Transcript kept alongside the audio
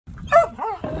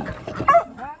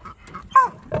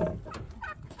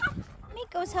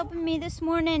Miko's helping me this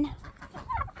morning.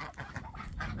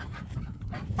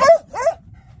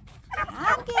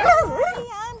 I'm getting him,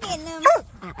 I'm getting him.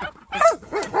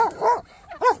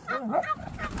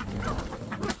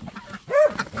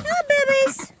 Hi,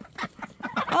 babies.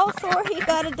 Oh, Thor, he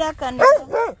got a duck under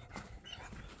him.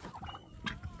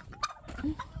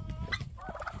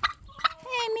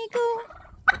 Hey, Miko.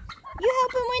 You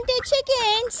helping with the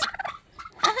chickens?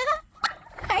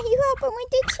 Are you helping with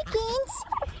the chickens?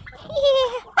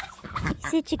 Yeah.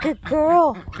 Such a good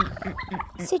girl.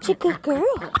 Such a good girl.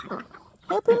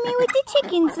 Helping me with the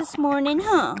chickens this morning,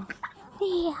 huh?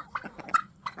 Yeah.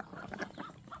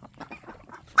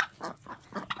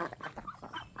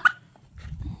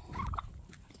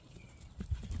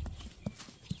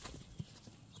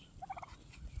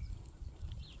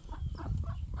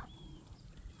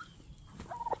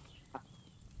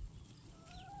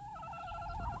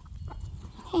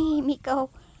 Hey, Miko.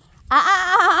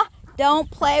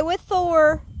 Don't play with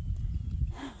Thor.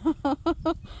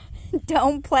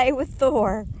 Don't play with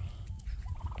Thor.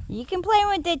 You can play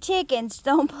with the chickens.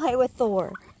 Don't play with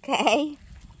Thor, okay?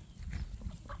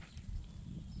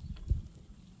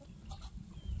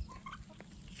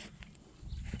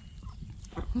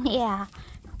 Yeah,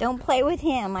 don't play with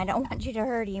him. I don't want you to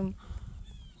hurt him.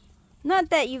 Not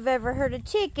that you've ever hurt a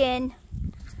chicken,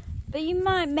 but you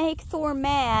might make Thor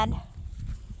mad.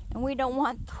 And we don't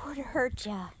want Thor to hurt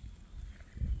ya.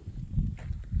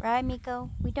 Right,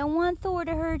 Miko? We don't want Thor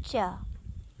to hurt ya.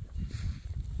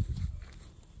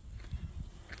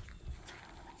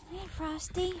 Hey,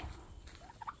 Frosty.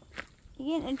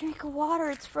 You getting a drink of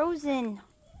water? It's frozen.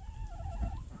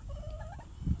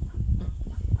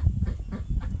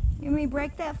 You want me to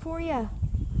break that for you?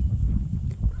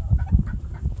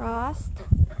 Frost?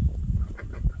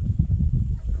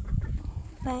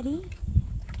 Buddy?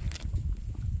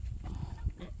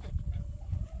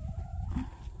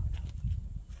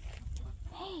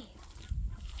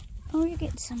 Oh, you're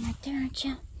getting some right there, aren't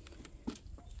you?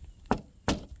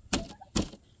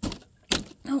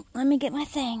 Oh, let me get my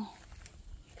thing.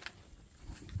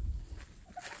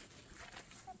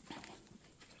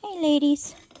 Hey,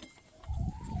 ladies.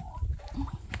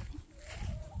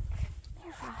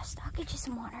 Here, Frost. I'll get you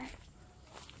some water.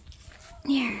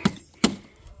 Here.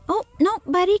 Oh, no,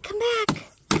 buddy, come back.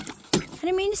 I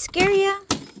didn't mean to scare you.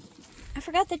 I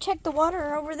forgot to check the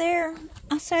water over there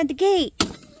outside the gate.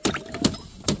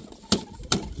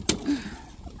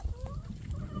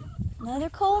 Another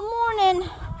cold morning.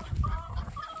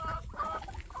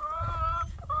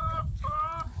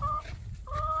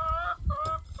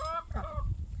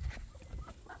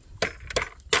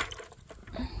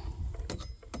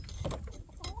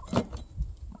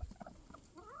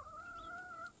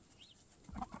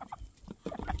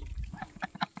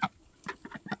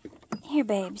 Here,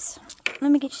 babes.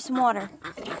 Let me get you some water.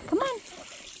 Come on.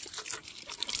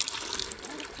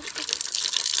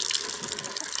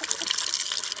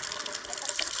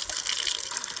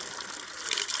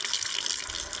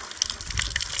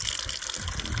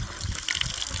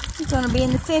 It's going to be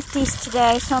in the 50s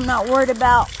today, so I'm not worried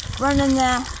about running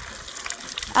the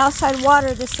outside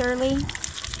water this early.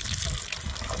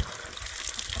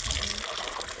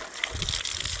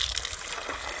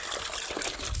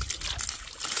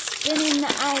 Spinning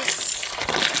the ice.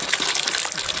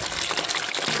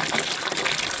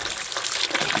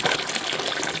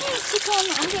 Hey, Chico,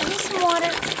 I'm getting you some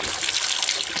water.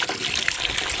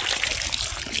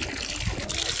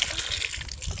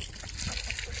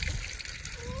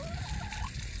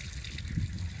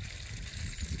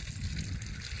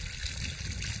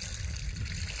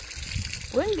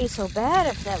 Wouldn't be so bad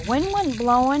if that wind wasn't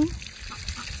blowing.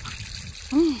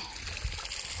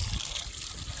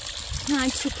 Hi,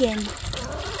 chicken.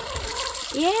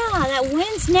 Yeah, that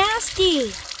wind's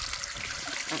nasty.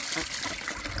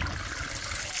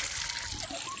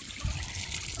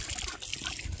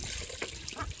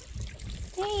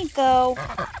 There you go.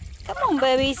 Come on,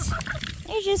 babies.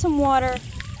 Here's you some water.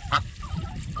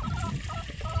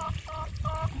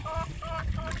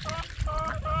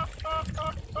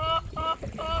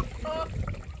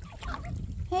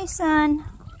 Hey, son.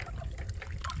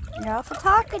 You're awful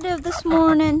talkative this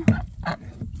morning.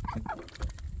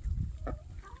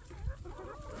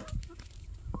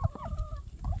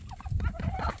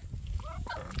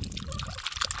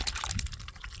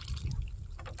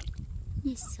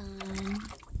 Yes, son.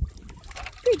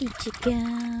 Pretty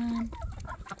chicken.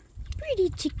 Pretty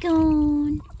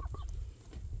chicken.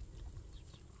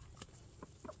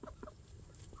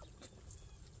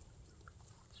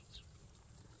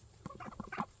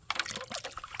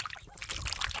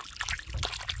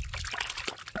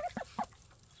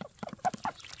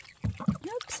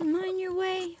 Mind your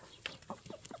way.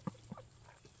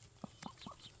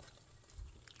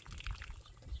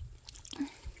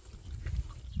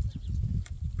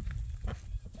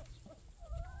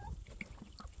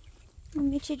 Let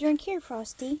me get you a drink here,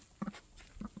 Frosty.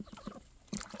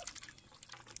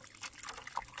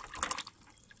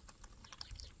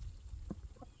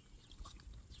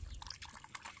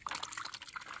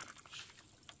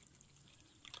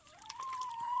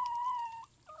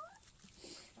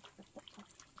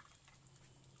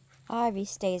 Ivy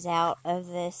stays out of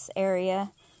this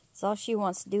area, so all she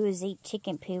wants to do is eat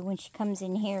chicken poo when she comes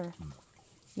in here.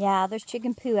 Yeah, there's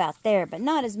chicken poo out there, but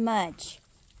not as much.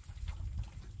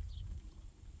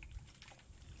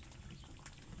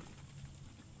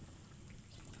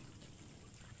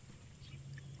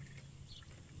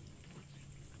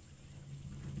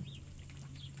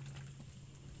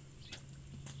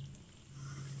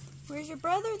 Where's your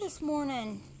brother this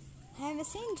morning? I haven't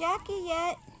seen Jackie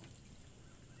yet.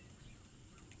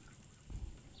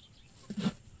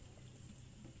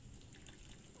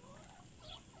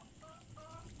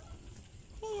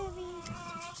 Hey, Abby.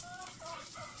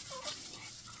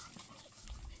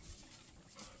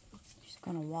 Just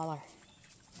gonna waller.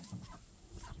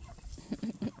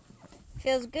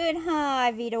 Feels good, huh,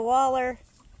 Ivy, to waller?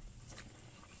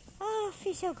 Oh,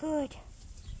 feels so good.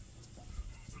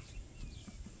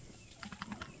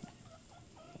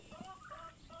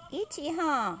 Itchy,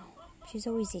 huh? She's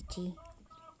always itchy.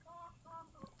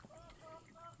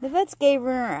 The vets gave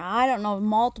her, I don't know,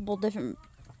 multiple different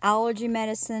allergy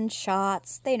medicine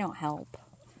shots. They don't help.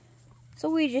 So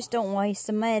we just don't waste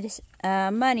the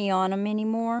money on them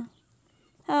anymore.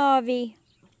 Oh, Ivy.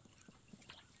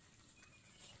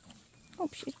 Oh,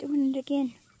 she's doing it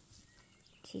again.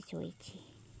 She's so itchy.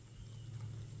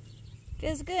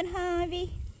 Feels good, huh,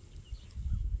 Ivy?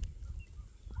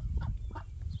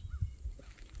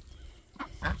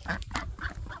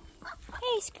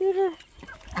 Hey, Scooter.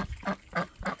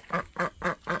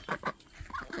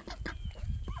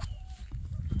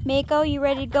 Miko, you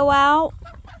ready to go out?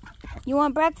 You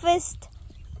want breakfast?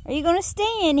 Are you going to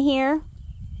stay in here?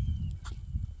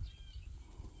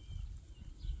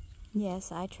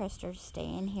 Yes, I trust her to stay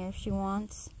in here if she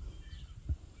wants.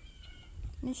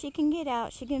 And she can get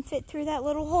out. She can fit through that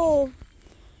little hole.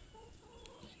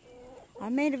 I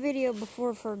made a video before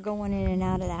of her going in and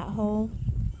out of that hole.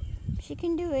 She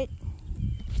can do it.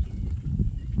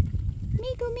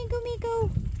 Miko, Miko,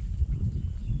 Miko.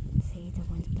 See, the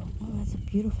wind's blowing. Oh, that's a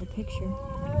beautiful picture.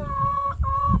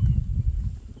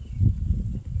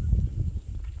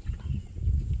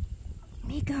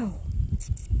 Miko.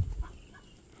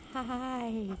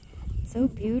 Hi. So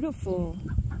beautiful.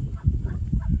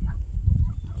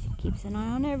 She keeps an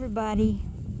eye on everybody.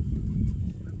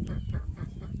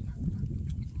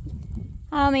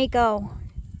 Oh, Miko.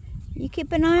 You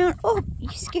keep an eye on... Oh, you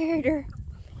scared her.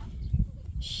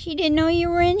 She didn't know you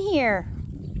were in here.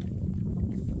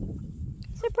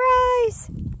 Surprise!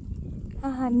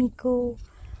 Ah, Miko.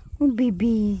 Oh,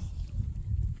 baby.